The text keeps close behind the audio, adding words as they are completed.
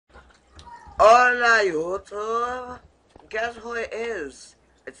Hola, YouTube. Guess who it is?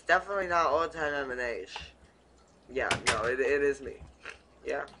 It's definitely not Old Time M&H. Yeah, no, it is me.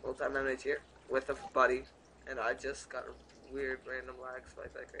 Yeah, Old Time M&H here with a buddy, and I just got a weird random lag spike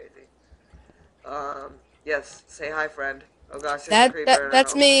like crazy. Yes, say hi, friend. Oh gosh, there's a creeper in our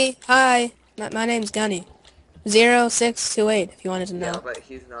That's home. me. Hi. My name's gunny0628 if you wanted to Yeah, know. but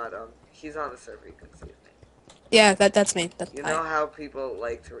he's not. He's on the server. You can see his name. Yeah, that's me. You Hi. know how people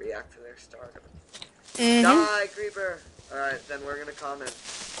like to react to their stardom. Mhm. Die, creeper. All right, then we're gonna comment.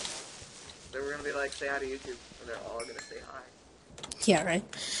 Then we're gonna be like, say hi to YouTube, and they're all gonna say hi. Yeah, right.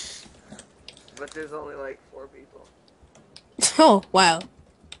 But there's only like 4 people. Oh, wow.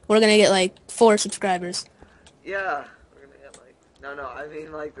 We're gonna get like 4 subscribers. Yeah, we're gonna get like. No, I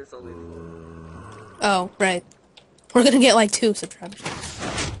mean like there's only 4. Oh, right. We're gonna get like 2 subscribers.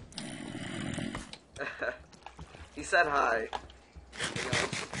 He said hi.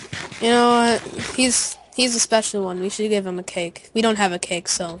 You know what? He's a special one. We should give him a cake. We don't have a cake,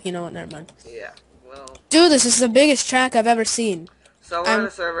 so you know what? Never mind. Yeah. Well. Dude, this is the biggest track I've ever seen. So we're on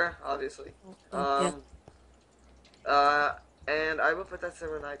a server, obviously. Yeah. And I will put that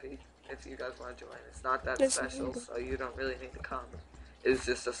server in IP if you guys want to join. It's not that special, so you don't really need to come. It's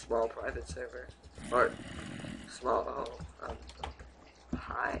just a small private server. Or small.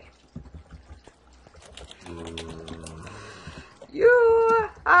 Hi. You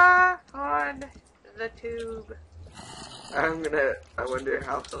are on the tube. I wonder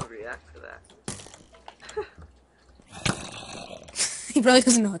how he'll react to that. He probably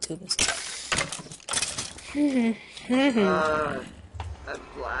doesn't know what tube is. I've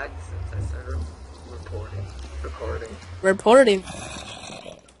lagged since I started recording. Reporting.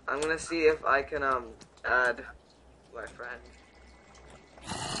 I'm gonna see if I can, add my friend.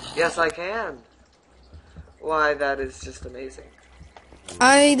 Yes, I can! Why, that is just amazing.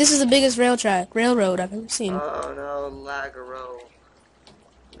 This is the biggest railroad I've ever seen. Oh no, lagaro.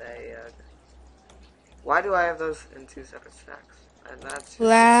 Lag. Why do I have those in 2 separate stacks? And that's just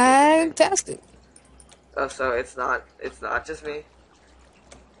Lagtastic. Oh, so it's not just me.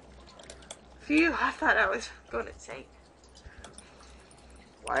 Phew, I thought I was going insane.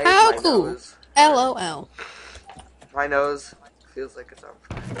 Why How is my cool. nose? LOL. My nose feels like it's on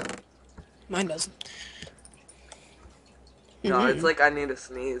fire. Mine doesn't. No, it's like I need to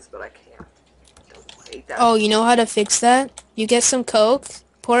sneeze, but I can't. Don't hate that. Oh, you know how to fix that? You get some Coke,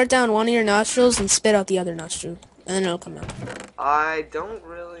 pour it down one of your nostrils, and spit out the other nostril, and then it'll come out. I don't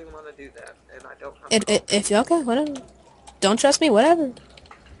really want to do that, and I don't have If okay, whatever. Don't trust me, whatever.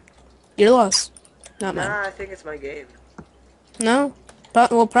 Your loss, not mine. Nah, I think it's my game. No,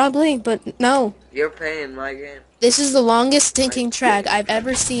 well, probably, but no. You're playing my game. This is the longest stinking track I've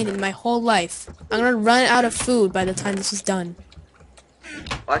ever seen in my whole life. I'm gonna run out of food by the time this is done.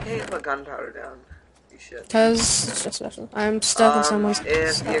 Why can't you put gunpowder down? You should. Cause it's just special. I'm stuck in someone's.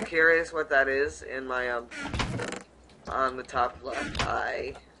 If you're curious what that is, in my on the top left,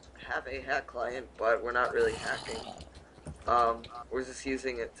 I have a hack client, but we're not really hacking. We're just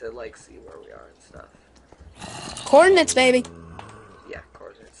using it to like see where we are and stuff. Coordinates, baby. Yeah,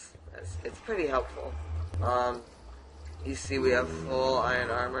 coordinates. It's pretty helpful. You see we have full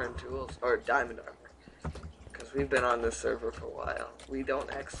iron armor and tools, or diamond armor. Because we've been on this server for a while. We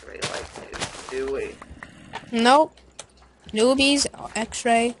don't x-ray like noobs, do we? Nope. Newbies,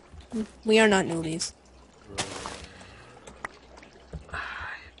 X-ray. We are not newbies.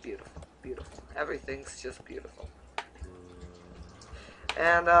 Beautiful, beautiful. Everything's just beautiful.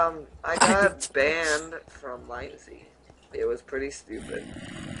 And, I got banned from Mindsy. It was pretty stupid.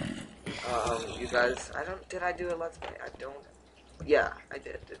 You guys, did I do a Let's Play? I don't, yeah, I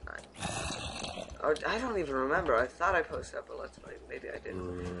did, didn't I? Or, I don't even remember. I thought I posted up a Let's Play. Maybe I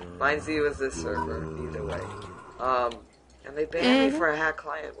didn't. Mindsy was this server, either way. And they banned me for a hack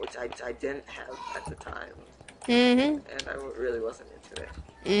client, which I didn't have at the time. And I really wasn't into it.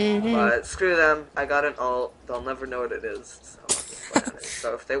 But screw them. I got an alt. They'll never know what it is, so I'll just play on it.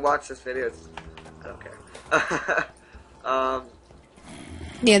 So if they watch this video, I don't care.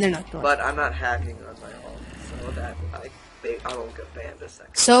 Yeah, they're not. But I'm not hacking on my alt, so that I won't get banned a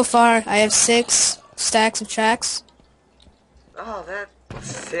second. So far, I have 6 stacks of tracks. Oh, that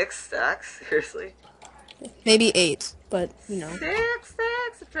 6 stacks? Seriously? Maybe 8, but you know. 6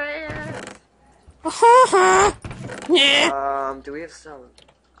 stacks of tracks. Yeah. Do we have stone?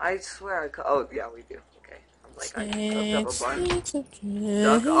 I swear oh, yeah, we do. Okay. I'm like, I cooked up a bunch.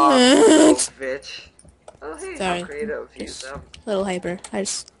 Duck off, bitch. Oh, hey, Sorry. how creative. Use them. Little hyper. I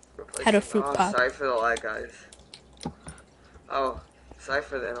just had a fruit pop. Sorry for the lag, guys. Oh, sorry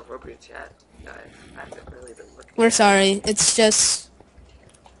for the inappropriate chat, guys. I haven't really been looking. We're sorry. It's just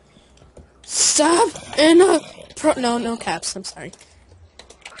stop in a pro. No caps. I'm sorry.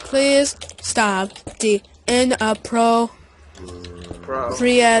 Please stop the inappropriate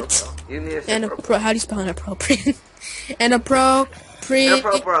You need to say and pro. how do you spell inappropriate? Inappropriate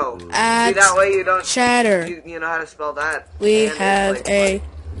Pro. See, that way you don't chatter. You know how to spell that. We and have it's, like, a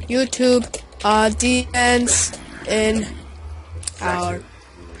YouTube audience in our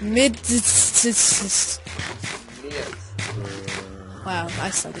midst. Wow, I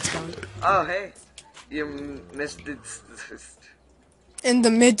suck at spelling. Oh, hey. You missed it. In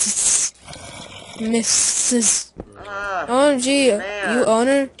the midst. Mrs. Ah, OMG, man. you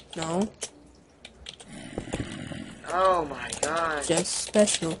owner? No. Oh my god. Just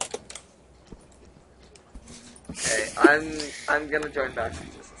special. Okay, I'm gonna join back in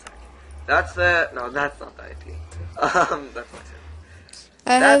just a second. That's that's not the IP. That's not it.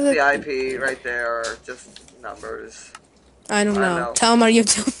 That's the IP right there, just numbers. I don't know. Tell them our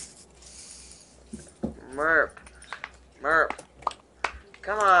YouTube. Merp.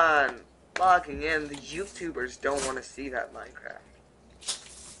 Come on. Logging in. The YouTubers don't want to see that Minecraft.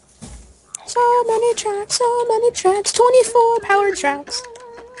 So many tracks, 24 power tracks.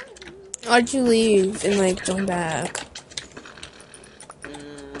 Why'd you leave and like join back?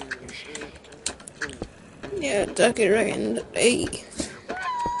 Yeah, duck it right in the bay.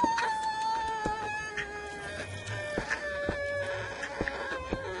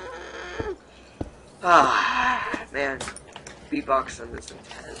 Ah, man. Beatboxing is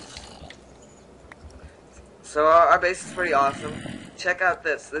intense. So our base is pretty awesome. Check out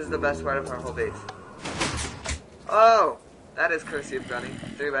this. This is the best part of our whole base. Oh! That is courtesy of Gunny.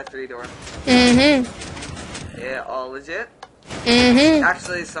 3x3 door. Mm-hmm. Yeah, all legit. Mm-hmm.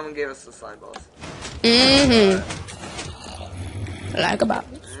 Actually, someone gave us the slime balls. Mm-hmm. Like about.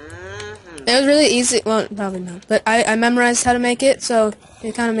 Mm-hmm. It was really easy. Well, probably not. But I memorized how to make it, so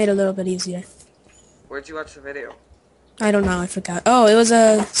it kind of made it a little bit easier. Where'd you watch the video? I don't know. I forgot. Oh, it was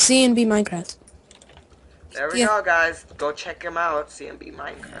a C&B Minecraft. There we go, guys. Go check him out. CMB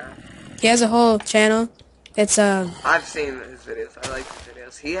Minecraft. He has a whole channel. It's I've seen his videos. I like his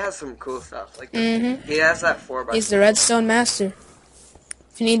videos. He has some cool stuff. Like he has that 4x4. He's the redstone master.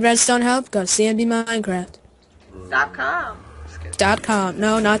 If you need redstone help, go to CMB Minecraft. .com. .com.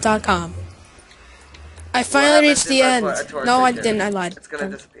 No, not .com. I finally reached the end. No, I didn't. I lied. It's gonna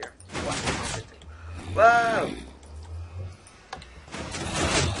disappear. Whoa!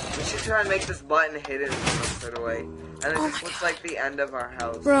 We should try and make this button hidden in some sort of way. And it just looks like the end of our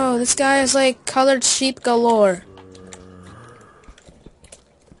house. Bro, this guy is like colored sheep galore.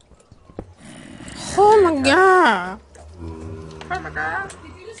 Oh my god. Oh my god.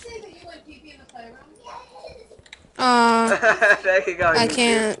 Did you just say that you went pee-pee in the playroom? There you go. I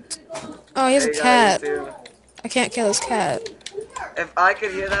can't. Oh, he has a cat. Go, I can't kill his cat. if I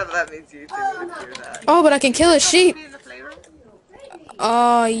could hear that, that means you two would hear that. Oh, but I can kill his sheep.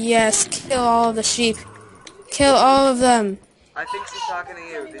 Oh, yes. Kill all of the sheep. Kill all of them. I think she's talking to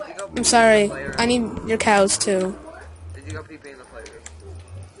you. Did you go pee-pee I'm sorry. in the playroom? I need your cows, too. Did you go pee-pee in the playroom?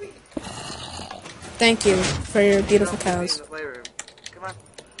 Thank you for your beautiful Go pee-pee cows. in the playroom. Come on.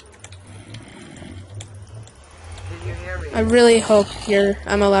 Can you hear me? I really hope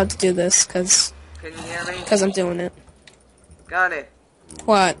I'm allowed to do this, cause Can you hear me? I'm doing it. Got it.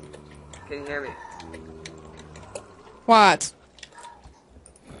 What? Can you hear me? What?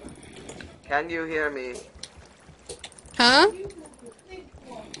 Can you hear me? Huh?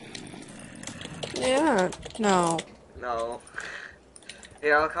 Yeah. No. No.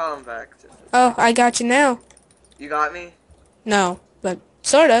 Here, I'll call him back. Oh, I got you now. You got me? No, but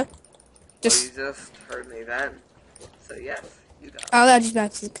sorta. Well, Just you just heard me then. So yes, you got me. I'll add you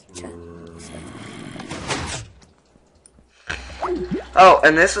back to the chat. Oh,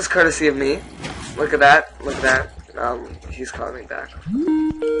 and this was courtesy of me. Look at that. Look at that. He's calling me back.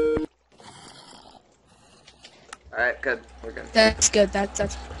 Alright, good. We're good. That's good.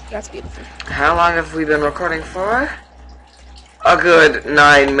 That's beautiful. How long have we been recording for? A good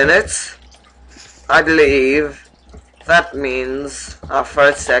 9 minutes. I believe that means our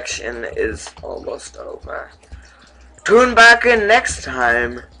first section is almost over. Tune back in next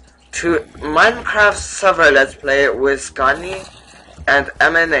time to Minecraft server Let's Play with Scotty and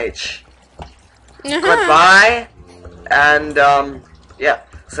MNH. Goodbye, and yeah.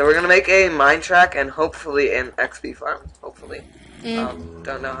 So we're gonna make a mine track and hopefully an XP farm. Hopefully.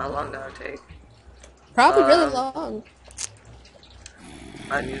 Don't know how long that'll take. Probably really long.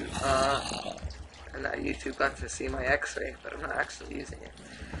 And now YouTube got to see my X-ray, but I'm not actually using it.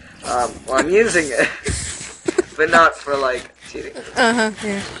 Well, I'm using it, but not for like cheating. Yeah.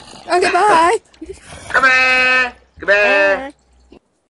 Okay, bye. Goodbye. Goodbye.